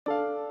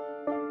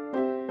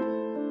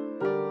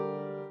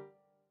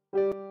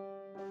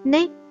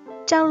Name: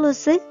 Zhao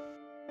Lucy.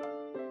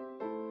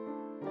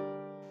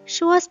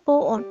 She was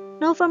born on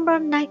November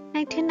 9,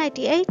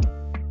 1998.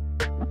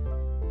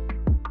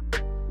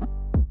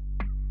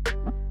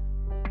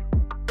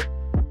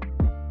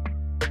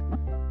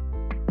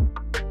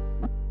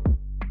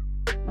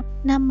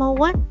 Number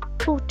 1.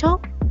 Photo.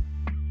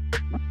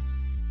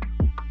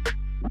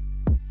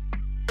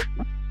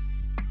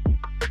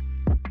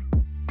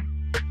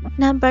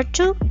 Number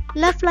 2.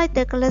 Love like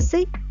the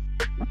galaxy.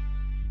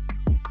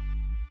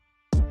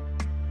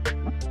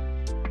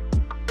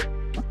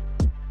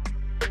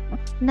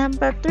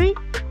 Number 3.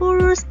 Who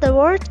rules the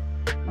world?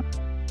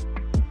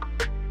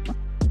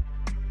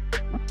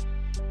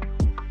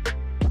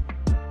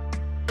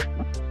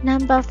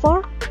 Number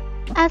 4.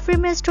 Every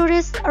male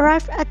students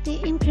arrive at the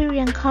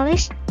Imperial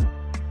College.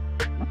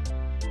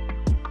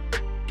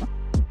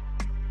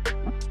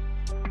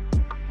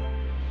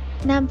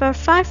 Number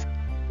 5.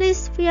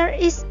 Please, where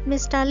is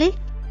Mr. Lee?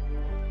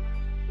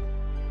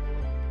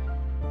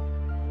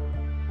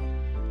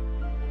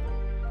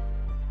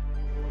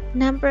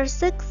 Number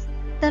 6.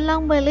 The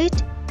long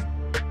village.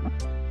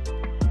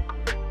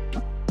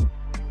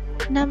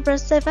 Number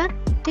 7.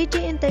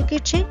 Didi in the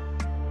kitchen.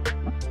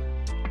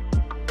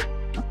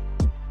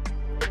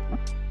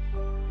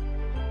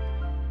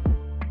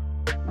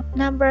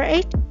 Number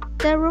 8.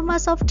 The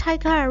rumors of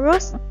Tiger and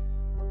Rose.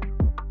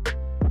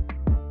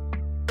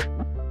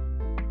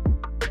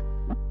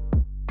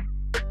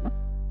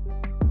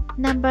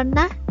 Number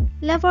 9.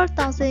 Level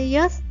 1000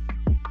 years.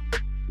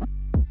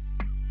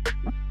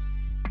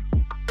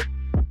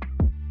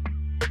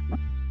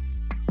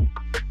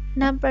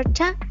 Number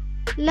 10.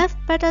 Love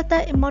better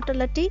than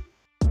immortality.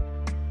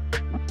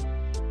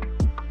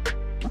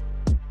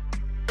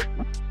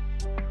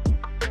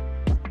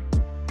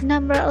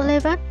 Number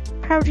 11.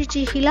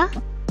 Prodigy healer.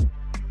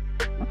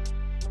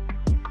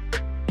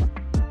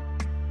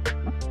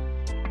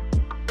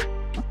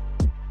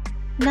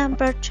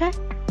 Number 12.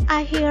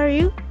 I hear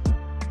you.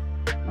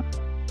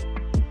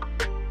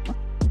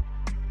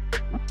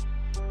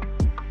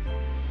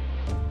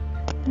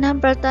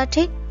 Number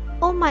 13.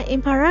 Oh My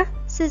Emperor,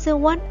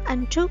 Season 1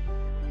 and 2.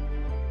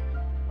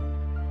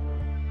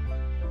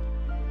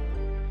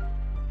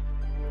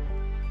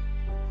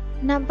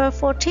 Number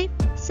 14.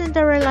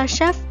 Cinderella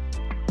Chef.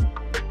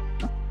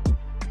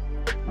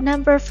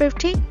 Number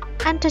 15.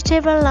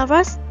 Untouchable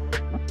Lovers.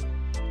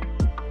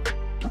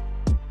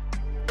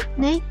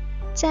 Name: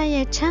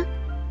 Cheng.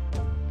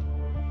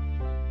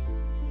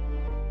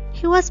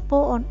 He was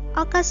born on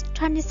August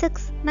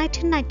 26,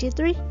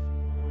 1993.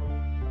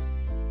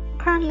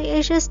 Currently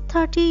ages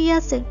 30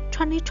 years in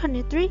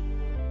 2023.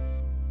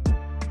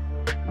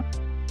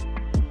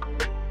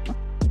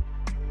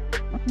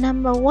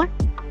 Number 1.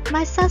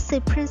 My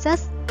Sassy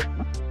Princess.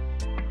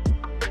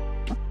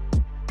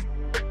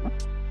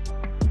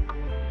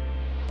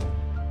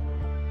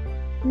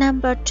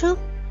 Number 2.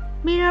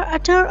 Mirror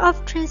Author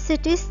of Twin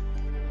Cities.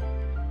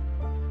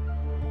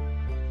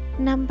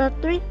 Number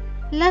 3.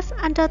 Left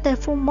Under the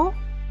Full Moon.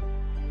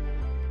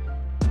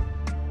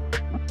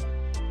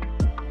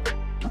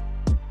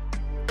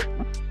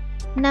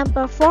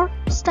 Number 4.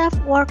 Staff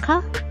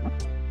Worker.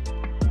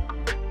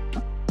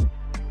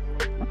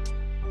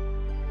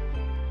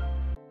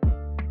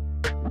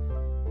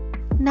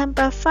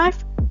 Number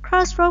 5.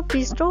 Crossroad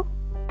Bistro.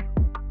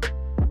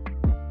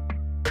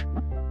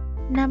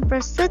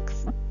 Number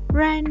 6.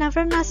 Ryan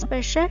Navarna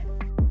Special.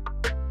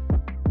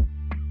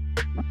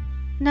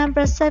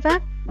 Number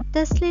 7.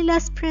 The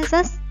Sleepless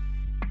Princess.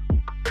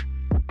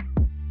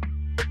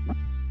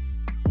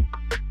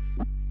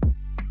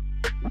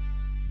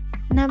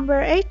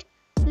 Number 8.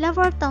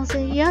 Level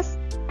 1000 years.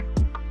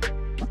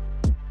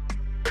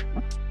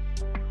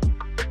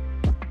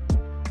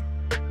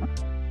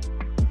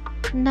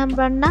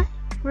 Number 9.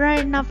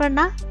 Ryan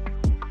Navarna.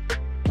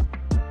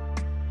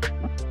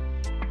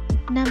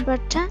 Number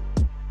 10.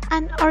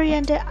 An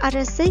Oriental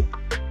Odyssey.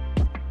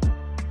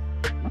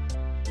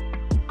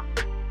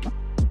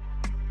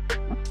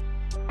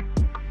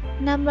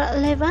 Number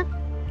 11.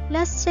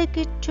 Let's Take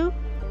It To.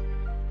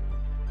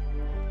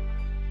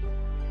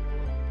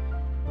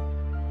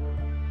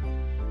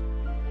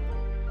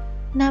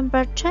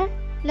 Number 12.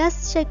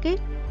 Let's Take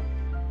It.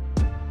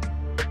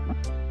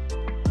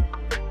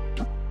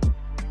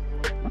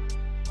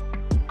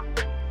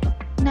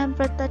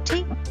 Number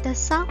 13. The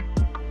Song.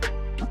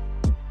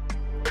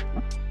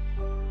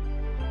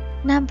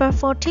 Number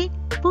 14.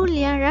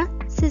 Buliara,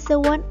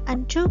 Season 1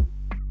 and 2.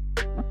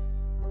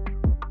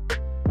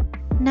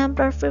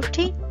 Number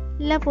 15.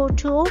 Level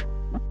 2.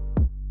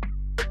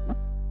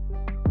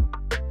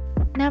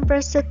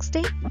 Number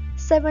 16.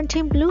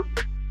 17 Blue.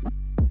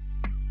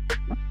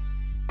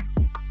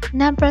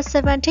 Number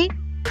 17.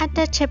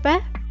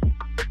 Untouchable.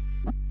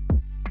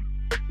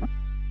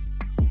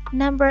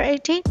 Number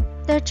 18.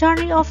 The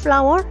Journey of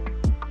Flower.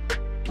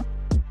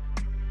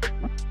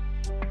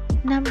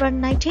 Number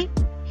 19.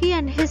 He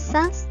and His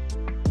Sons.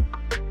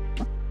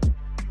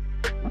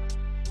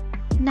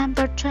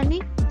 Number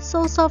 20.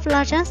 Souls of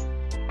Legends.